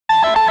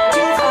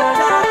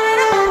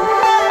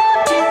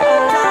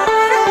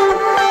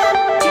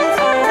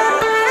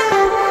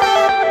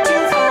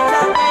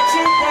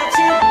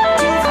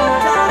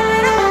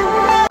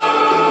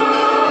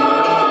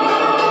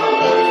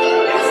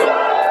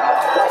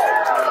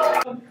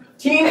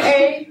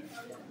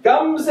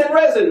Gums and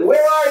Resin,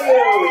 where are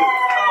you?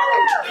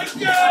 Let's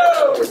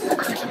go!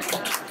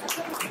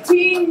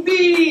 Team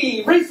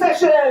B,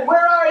 Recession,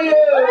 where are you?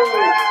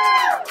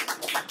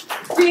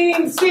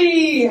 Team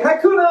C,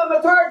 Hakuna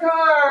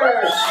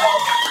Matata.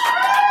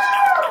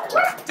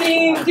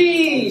 Team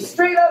D,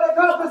 Straight Outta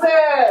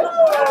Composite.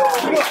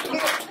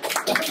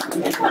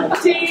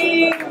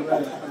 Team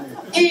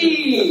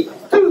E,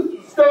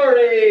 Tooth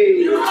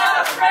Story.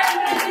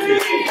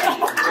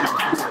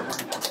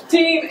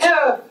 Team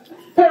F,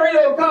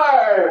 Perio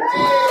Card.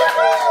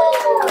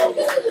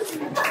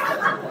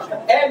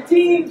 And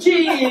Team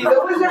G,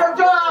 the Wizard of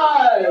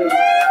Joy.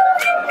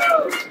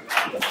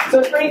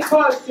 Some great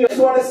costumes. I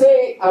just want to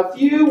say a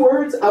few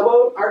words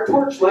about our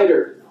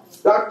torchlighter,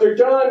 Dr.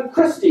 John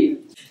Christie.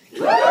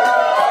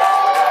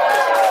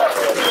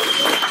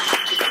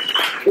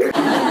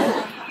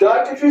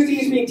 Dr. Christie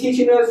has been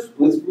teaching us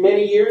with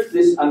many years.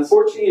 This,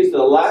 unfortunately, is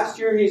the last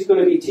year he's going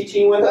to be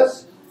teaching with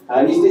us.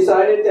 And he's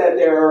decided that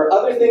there are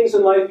other things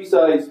in life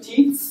besides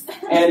teeth,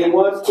 and he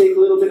wants to take a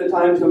little bit of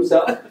time to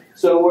himself.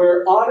 So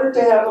we're honored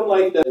to have him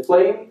like the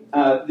flame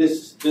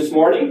this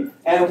morning,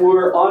 and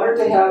we're honored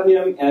to have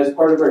him as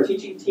part of our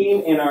teaching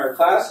team in our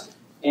class.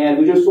 And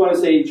we just want to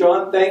say,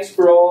 John, thanks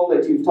for all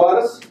that you've taught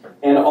us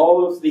and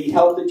all of the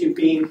help that you've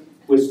been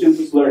with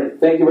students learning.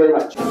 Thank you very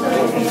much. For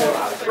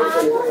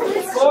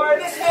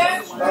this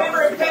end,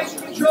 remember,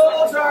 infection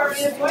controls are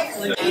in place.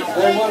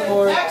 There's one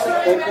more.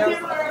 Excellent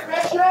mandibular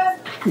infection.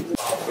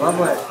 One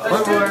more.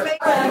 One more.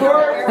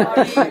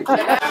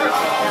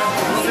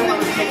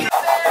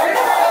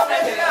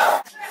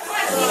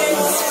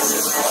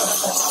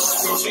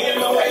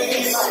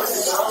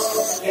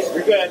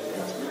 You're good.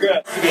 You're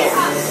good.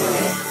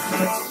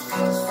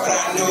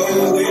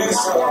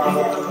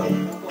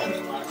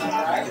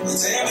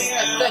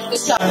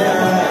 Good job.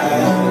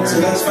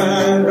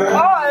 Oh,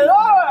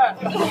 Lord!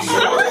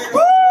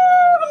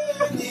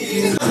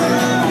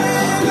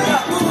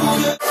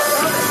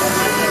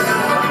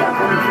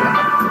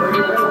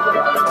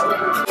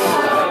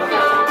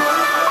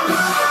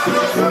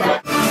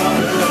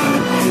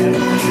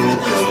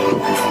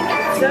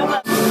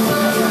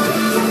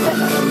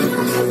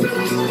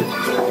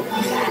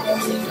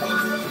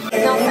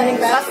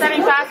 Not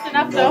setting fast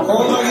enough though.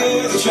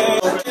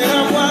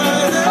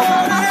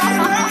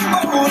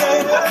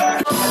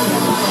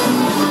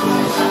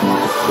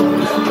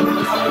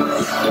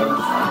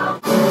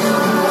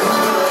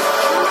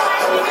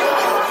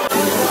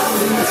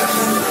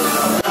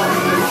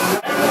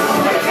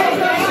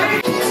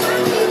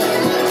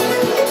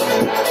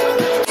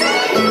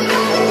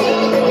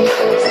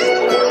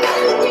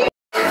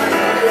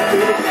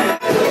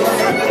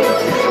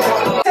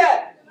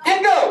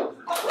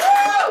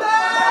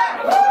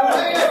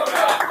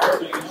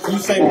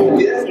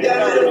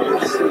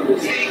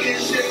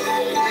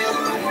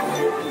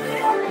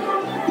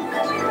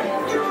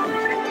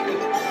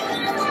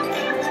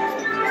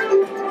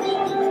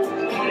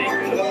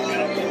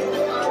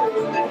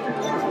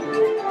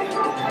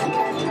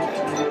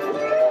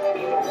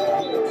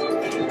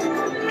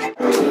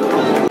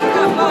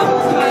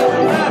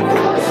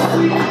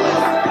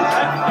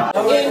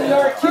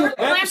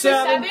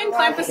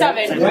 Climb for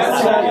 7.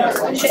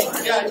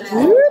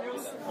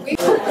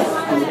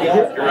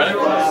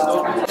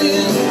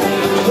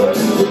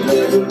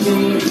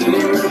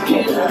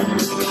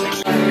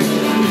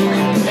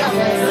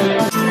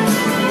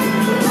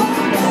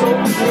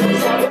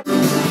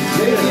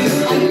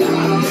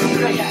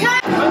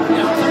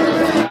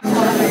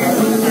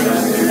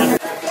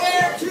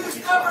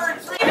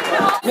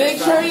 Make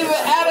sure you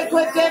have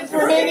adequate depth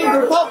remaining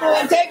for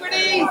pulpal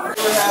integrity.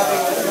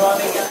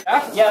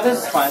 Yeah,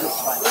 this is fine. This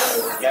is fine.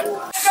 Yep.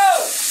 Go!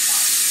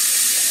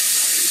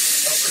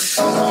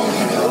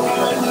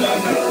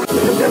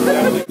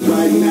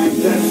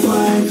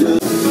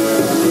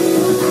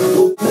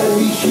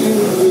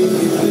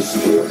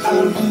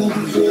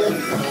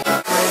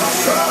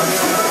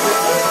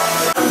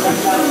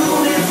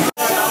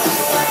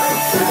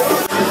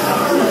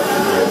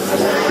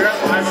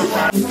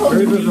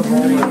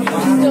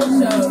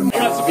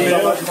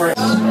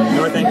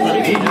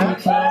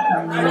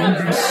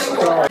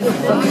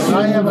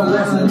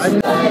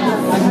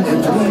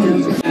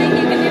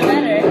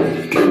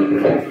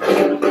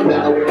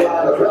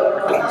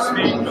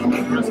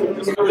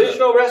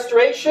 Provisional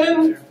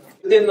restoration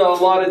within the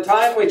allotted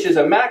time, which is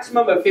a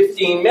maximum of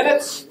 15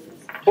 minutes.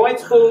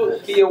 Points will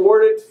be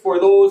awarded for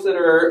those that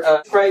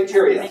are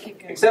criteria.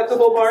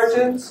 Acceptable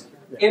margins,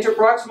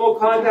 interproximal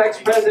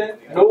contacts present,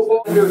 no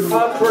bone under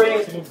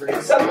contouring,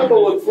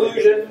 acceptable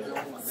occlusion,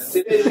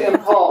 finish and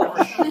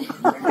polish.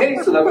 Okay,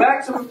 so the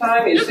maximum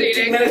time is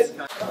 15 minutes.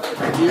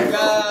 You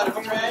got it,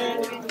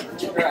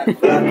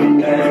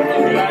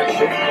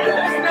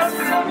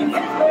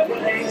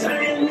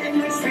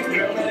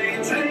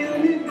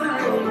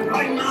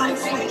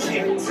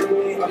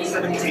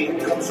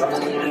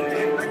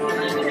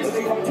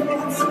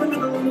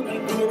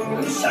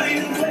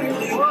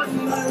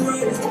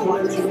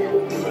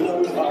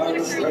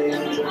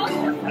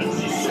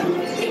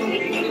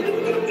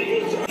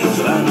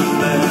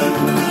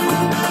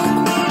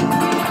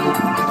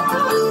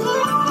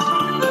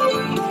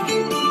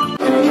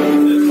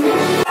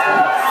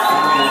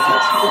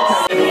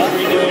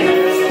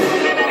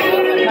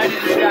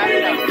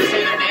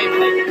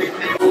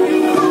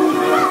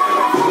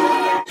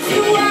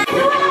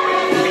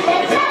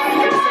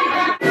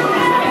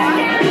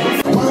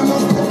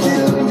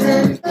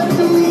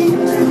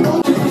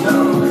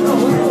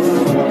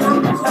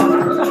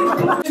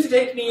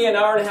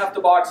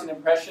 boxing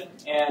impression,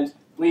 and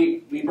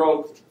we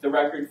broke the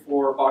record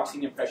for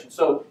boxing impression.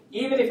 So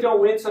even if you don't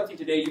win something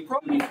today, you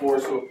probably before,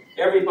 so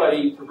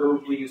everybody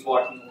proverbially is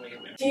walking away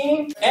with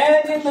team.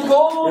 And in the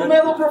gold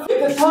medal, with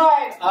a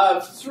time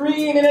of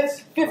 3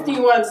 minutes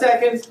 51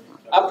 seconds,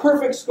 a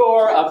perfect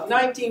score of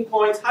 19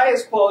 points,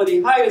 highest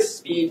quality, highest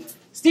speed,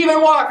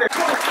 Stephen Walker.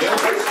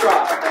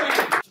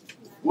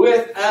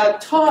 With a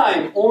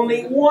time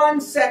only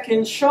 1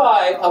 second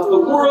shy of the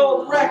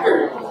world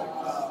record.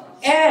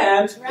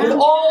 And with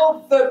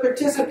all the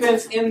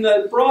participants in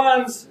the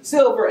bronze,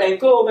 silver, and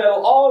gold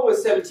medal, all with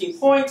 17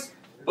 points,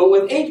 but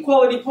with 8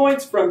 quality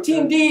points from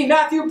Team D,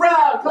 Matthew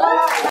Brown. Come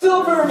on!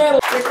 Silver medal.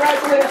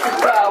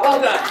 Congratulations,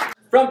 well done.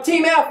 From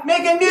Team F,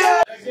 Megan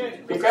New.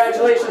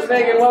 Congratulations,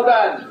 Megan, well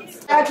done.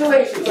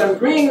 Congratulations, I'm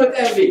green with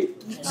envy.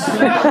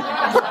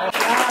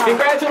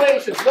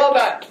 Congratulations, well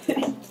done.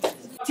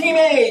 Team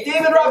A,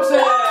 David Robson.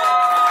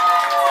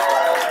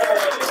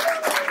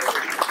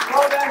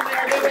 Well done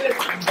there, David.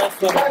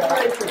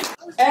 Congratulations.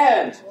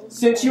 And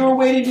since you were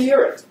waiting to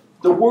hear it,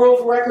 the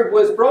world record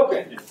was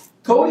broken.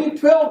 Cody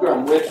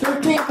Pilgrim with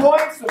 13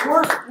 points. The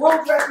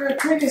world record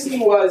previously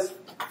was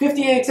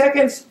 58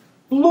 seconds.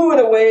 Blew it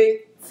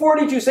away.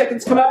 42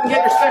 seconds. Come up and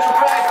get your special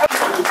prize.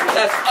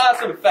 That's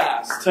awesome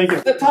fast. Thank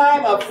you. The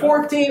time of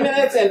 14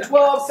 minutes and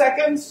 12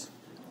 seconds.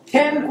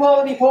 10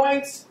 quality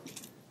points.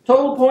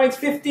 Total points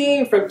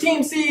 15 from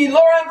Team C,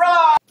 Lauren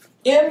Ross.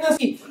 In the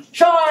C,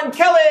 Sean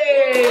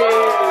Kelly.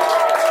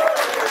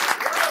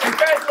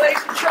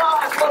 Congratulations,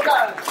 Sean. Well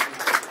done.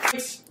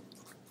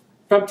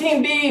 From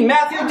Team B,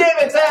 Matthew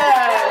Davidson.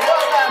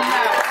 Well done,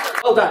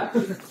 Matt. Well done.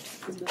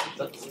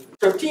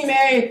 From Team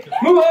A,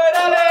 Muhammad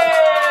Ali.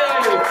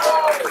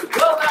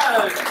 Well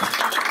done.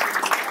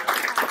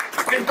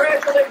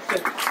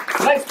 Congratulations.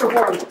 Nice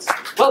performance.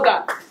 Well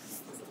done.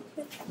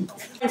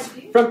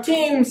 From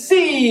Team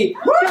C,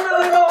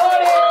 Kimberly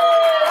Mahoney.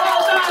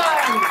 Well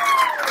done.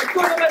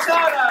 Kuna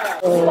Matata.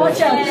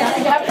 Watch out.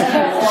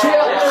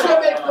 She'll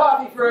make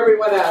coffee for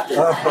everyone after.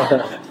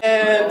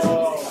 And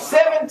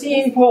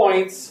 17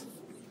 points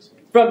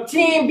from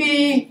Team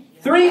B,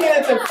 3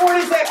 minutes and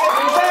 40 seconds.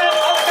 Well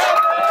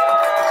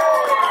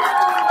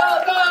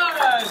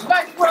done.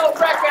 Nice world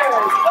record.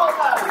 Well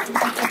done.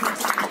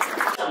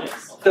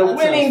 The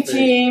winning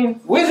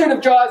team, Wizard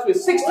of Jaws, with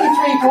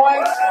 63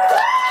 points.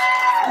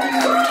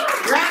 The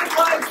grand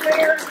prize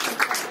winner,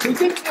 who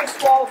didn't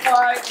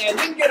disqualify and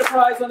didn't get a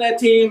prize on that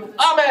team,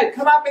 Ahmed,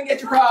 come up and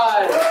get your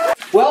prize.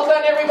 Well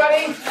done,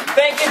 everybody.